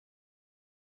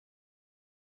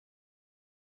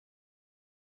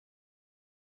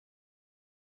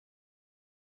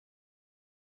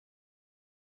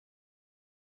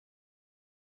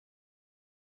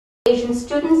Asian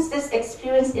students, this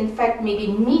experience in fact may be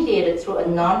mediated through a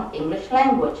non-English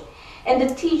language, and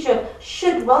the teacher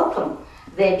should welcome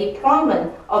their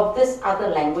deployment of this other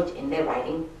language in their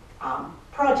writing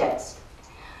projects.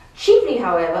 Chiefly,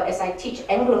 however, as I teach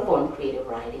Anglophone creative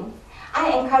writing,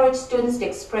 I encourage students to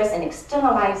express and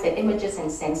externalize their images and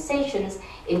sensations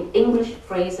in English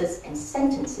phrases and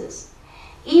sentences.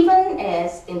 Even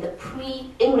as in the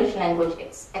pre-English language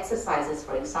exercises,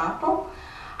 for example,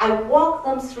 I walk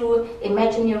them through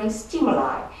imagineering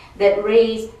stimuli that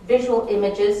raise visual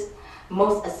images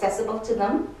most accessible to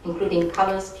them, including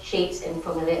colors, shapes, and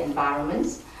familiar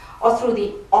environments, or through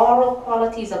the oral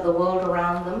qualities of the world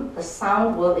around them, the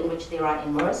sound world in which they are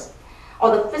immersed,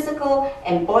 or the physical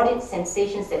embodied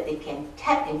sensations that they can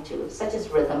tap into, such as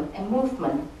rhythm and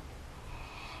movement.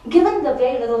 Given the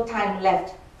very little time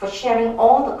left for sharing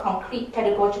all the concrete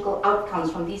pedagogical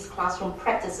outcomes from these classroom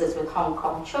practices with Hong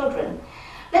Kong children,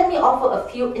 let me offer a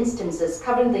few instances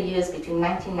covering the years between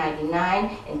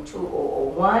 1999 and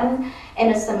 2001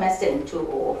 and a semester in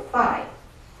 2005.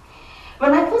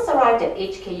 When I first arrived at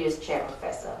HKU's chair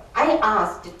professor, I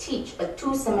asked to teach a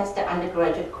 2-semester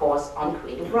undergraduate course on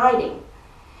creative writing.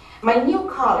 My new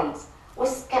colleagues were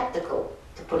skeptical,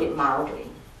 to put it mildly.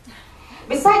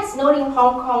 Besides noting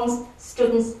Hong Kong's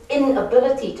students'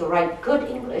 inability to write good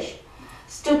English,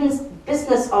 students'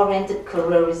 business-oriented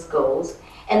careerist goals,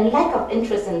 and lack of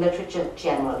interest in literature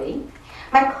generally,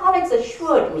 my colleagues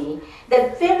assured me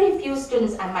that very few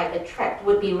students I might attract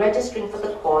would be registering for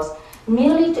the course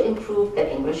merely to improve their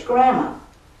English grammar.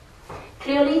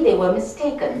 Clearly, they were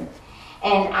mistaken,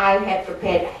 and I had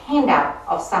prepared a handout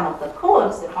of some of the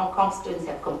poems that Hong Kong students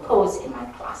have composed in my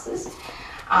classes,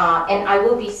 and I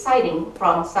will be citing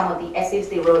from some of the essays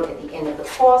they wrote at the end of the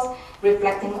course,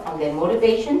 reflecting on their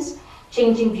motivations,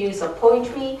 changing views of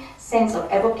poetry, sense of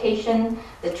evocation,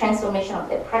 the transformation of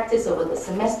their practice over the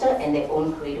semester, and their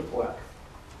own creative work.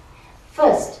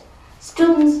 First,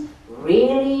 students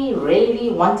really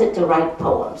wanted to write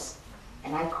poems,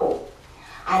 and I quote,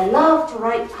 "I love to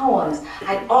write poems.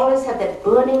 I always have that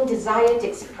burning desire to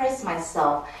express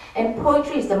myself, and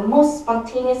poetry is the most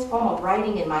spontaneous form of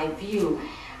writing in my view.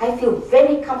 I feel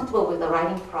very comfortable with the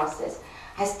writing process.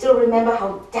 I still remember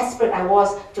how desperate I was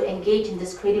to engage in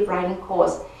this creative writing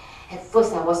course. At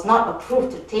first, I was not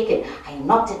approved to take it. I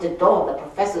knocked at the door of the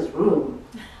professor's room."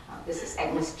 This is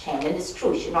Agnes Chan, and it's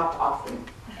true, she knocked often,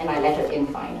 and I let her in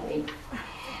finally.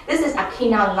 This is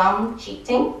Akina Lam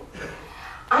cheating.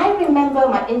 "I remember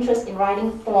my interest in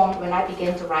writing formed when I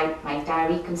began to write my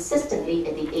diary consistently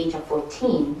at the age of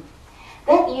 14.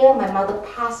 That year, my mother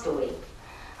passed away.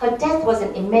 Her death was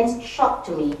an immense shock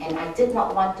to me, and I did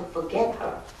not want to forget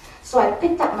her. So I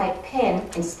picked up my pen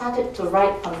and started to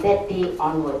write from that day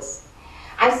onwards.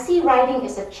 I see writing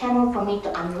as a channel for me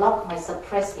to unlock my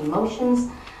suppressed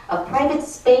emotions, a private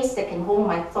space that can hold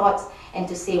my thoughts, and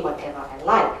to say whatever I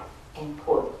like." End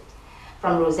quote.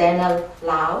 From Rosanna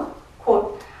Lau,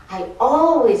 quote, "I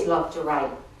always loved to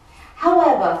write.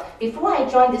 However, before I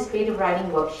joined this creative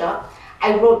writing workshop,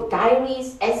 I wrote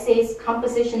diaries, essays,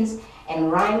 compositions,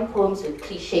 and rhyme poems with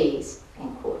cliches."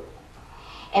 End quote.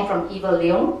 And from Eva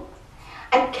Leung,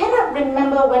 "I cannot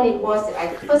remember when it was that I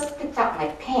first picked up my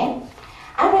pen.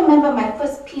 I remember my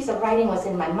first piece of writing was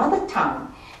in my mother tongue,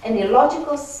 an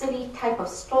illogical, silly type of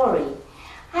story.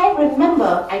 I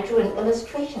remember I drew an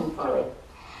illustration for it.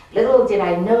 Little did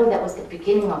I know that was the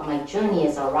beginning of my journey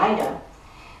as a writer.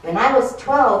 When I was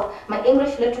 12, my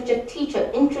English literature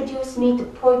teacher introduced me to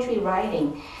poetry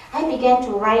writing. I began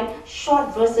to write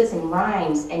short verses and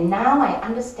rhymes, and now I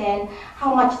understand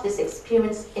how much this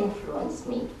experience influenced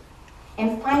me."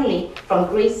 And finally, from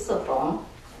Grace Sofong,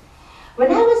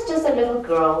 "When I was just a little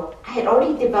girl, I had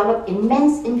already developed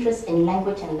immense interest in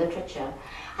language and literature.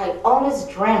 I always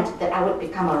dreamt that I would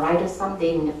become a writer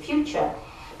someday in the future,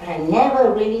 but I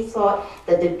never really thought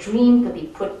that the dream could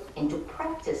be put into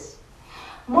practice.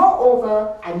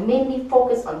 Moreover, I mainly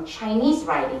focused on Chinese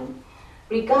writing,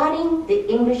 regarding the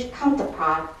English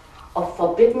counterpart of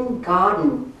Forbidden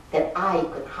Garden that I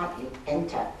could hardly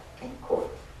enter." End quote.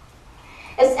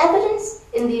 As evidence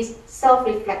in these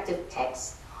self-reflective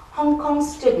texts, Hong Kong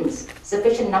students,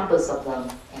 sufficient numbers of them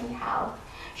anyhow,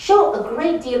 show a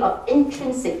great deal of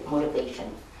intrinsic motivation,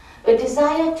 a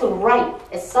desire to write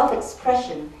as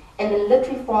self-expression and in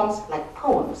literary forms like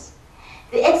poems.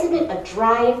 They exhibit a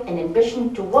drive and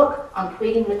ambition to work on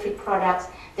creating literary products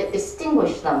that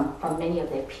distinguish them from many of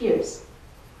their peers.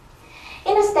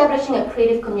 In establishing a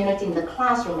creative community in the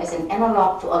classroom as an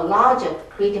analog to a larger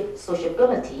creative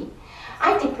sociability,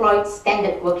 I deployed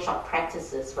standard workshop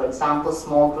practices, for example,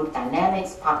 small group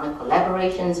dynamics, partner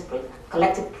collaborations,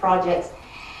 collective projects,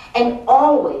 and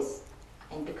always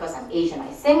and because I'm Asian, I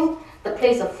think, the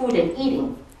place of food and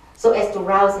eating, so as to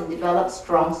rouse and develop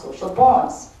strong social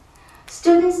bonds.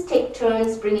 Students take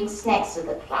turns bringing snacks to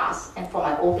the class, and for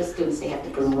my older students, they have to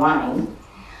bring wine,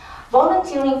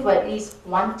 volunteering for at least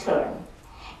one turn.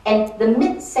 And the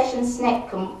mid-session snack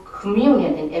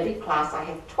communion in every class I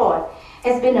have taught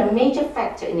has been a major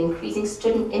factor in increasing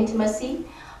student intimacy,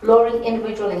 lowering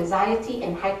individual anxiety,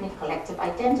 and heightening collective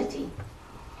identity.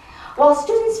 While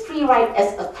students free write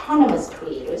as autonomous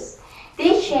creators,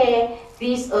 they share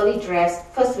these early drafts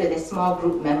first with their small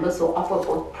group members who offer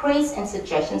both praise and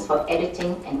suggestions for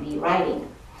editing and rewriting.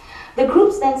 The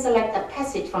groups then select a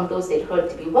passage from those they'd heard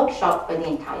to be workshopped by the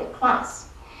entire class.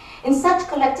 In such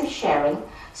collective sharing,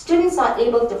 students are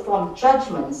able to form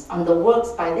judgments on the works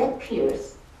by their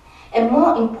peers, and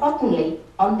more importantly,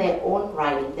 on their own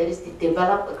writing, that is, to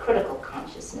develop a critical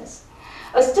consciousness.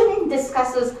 A student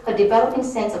discusses her developing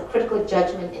sense of critical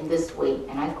judgment in this way,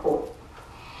 and I quote,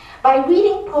 "By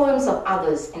reading poems of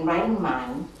others and writing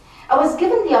mine, I was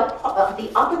given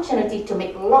the opportunity to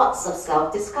make lots of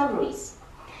self-discoveries.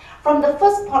 From the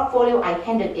first portfolio I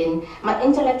handed in, my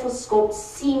intellectual scope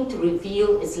seemed to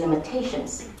reveal its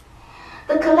limitations.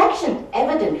 The collection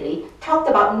evidently talked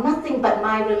about nothing but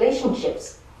my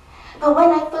relationships. But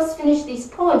when I first finished these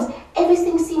poems,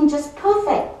 everything seemed just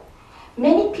perfect.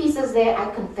 Many pieces there, I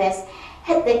confess,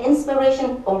 had their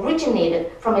inspiration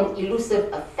originated from an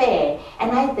elusive affair,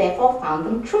 and I therefore found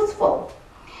them truthful.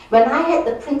 When I had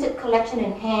the printed collection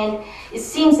in hand, it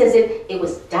seems as if it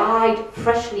was dyed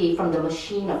freshly from the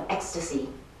machine of ecstasy.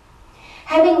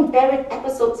 Having buried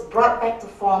episodes brought back to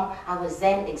form, I was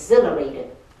then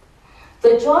exhilarated.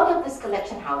 The joy of this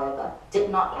collection, however, did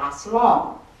not last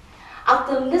long.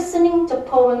 After listening to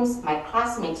poems my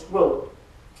classmates wrote,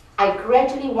 I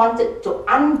gradually wanted to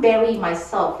unbury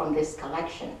myself from this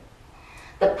collection.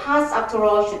 The past, after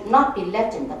all, should not be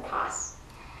left in the past.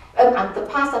 The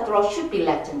past, after all, should be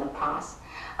left in the past.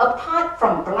 Apart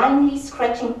from blindly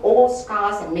scratching old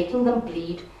scars and making them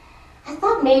bleed, I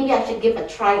thought maybe I should give a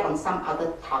try on some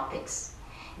other topics.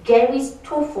 Gary's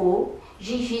tofu,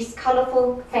 Gigi's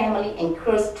colorful family, and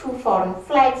Kerr's two foreign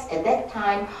flags at that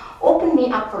time opened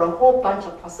me up for a whole bunch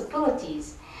of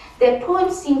possibilities. Their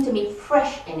poems seemed to me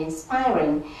fresh and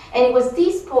inspiring, and it was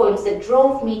these poems that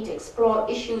drove me to explore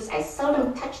issues I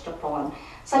seldom touched upon,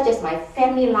 such as my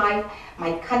family life,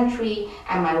 my country,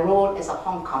 and my role as a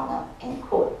Hong Konger," end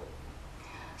quote.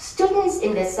 Students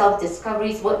in their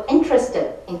self-discoveries were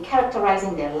interested in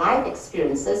characterizing their life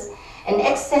experiences and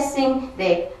accessing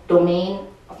their domain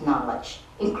of knowledge,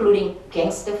 including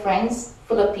gangster friends,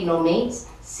 Filipino mates,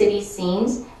 city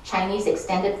scenes, Chinese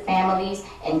extended families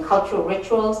and cultural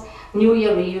rituals, New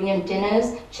Year reunion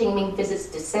dinners, Qingming visits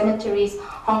to cemeteries,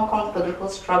 Hong Kong political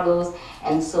struggles,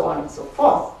 and so on and so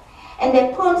forth. And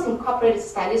their poems incorporated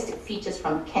stylistic features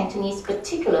from Cantonese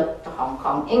particular to Hong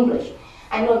Kong English.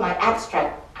 I know in my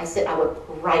abstract, I said I would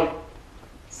write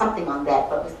something on that,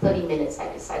 but with 30 minutes, I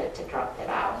decided to drop that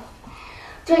out.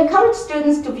 To encourage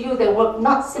students to view their work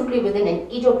not simply within an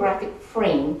ideographic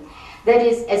frame, that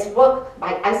is, as work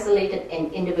by isolated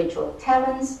and individual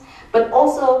talents, but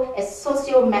also as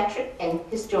sociometric and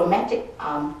histometric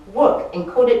work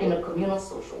encoded in a communal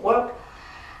social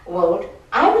world,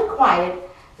 I required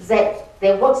that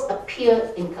their works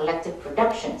appear in collective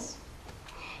productions.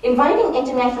 Inviting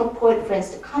international poet friends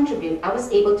to contribute, I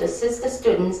was able to assist the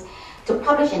students to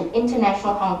publish an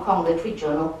international Hong Kong literary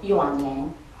journal, Yuan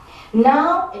Yang,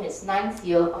 now in its 9th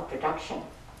year of production.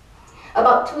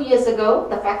 About 2 years ago,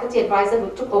 the faculty advisor who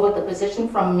took over the position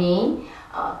from me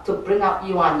to bring out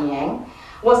Yuan Yang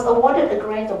was awarded a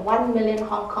grant of 1 million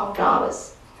Hong Kong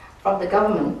dollars from the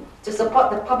government to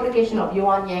support the publication of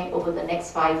Yuan Yang over the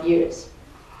next 5 years.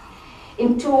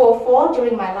 In 2004,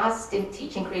 during my last stint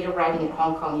teaching creative writing at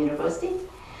Hong Kong University,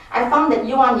 I found that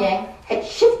Yuan Yang had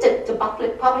shifted to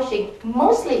publishing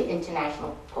mostly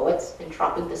international poets and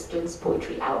dropping the students'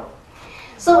 poetry out.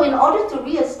 So in order to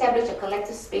re-establish a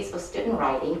collective space for student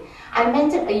writing, I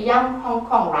mentored a young Hong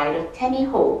Kong writer, Tammy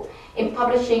Ho, in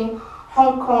publishing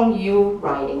Hong Kong U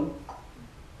Writing.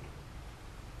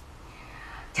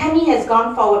 Tammy has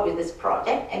gone forward with this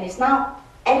project and is now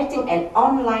editing an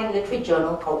online literary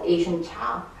journal called Asian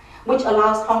Child, which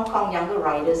allows Hong Kong younger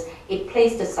writers a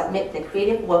place to submit their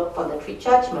creative work for literary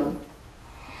judgment.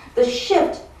 The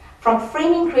shift from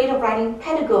framing creative writing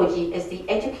pedagogy as the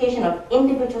education of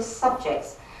individual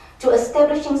subjects to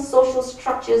establishing social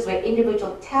structures where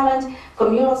individual talent,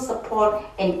 communal support,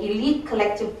 and elite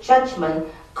collective judgment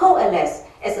coalesce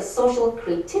as a social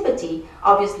creativity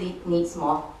obviously needs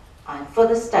more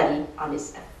further study on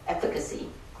its efficacy.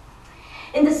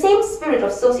 In the same spirit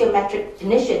of sociometric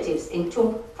initiatives in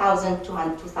 2000 to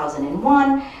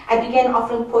 2001, I began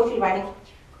offering poetry writing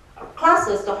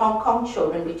classes to Hong Kong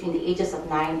children between the ages of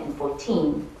 9 and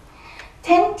 14.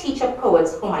 10 teacher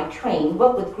poets whom I trained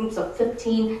work with groups of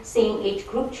 15 same age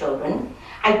group children,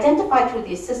 identified through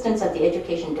the assistance of the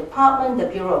Education Department, the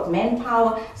Bureau of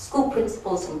Manpower, school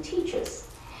principals, and teachers.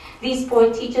 These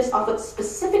poet teachers offered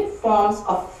specific forms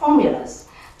of formulas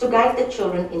to guide the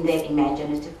children in their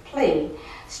imaginative play,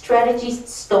 strategies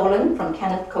stolen from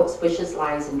Kenneth Coates' Wishes,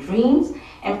 Lies, and Dreams,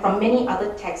 and from many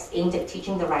other texts aimed at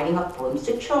teaching the writing of poems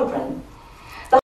to children.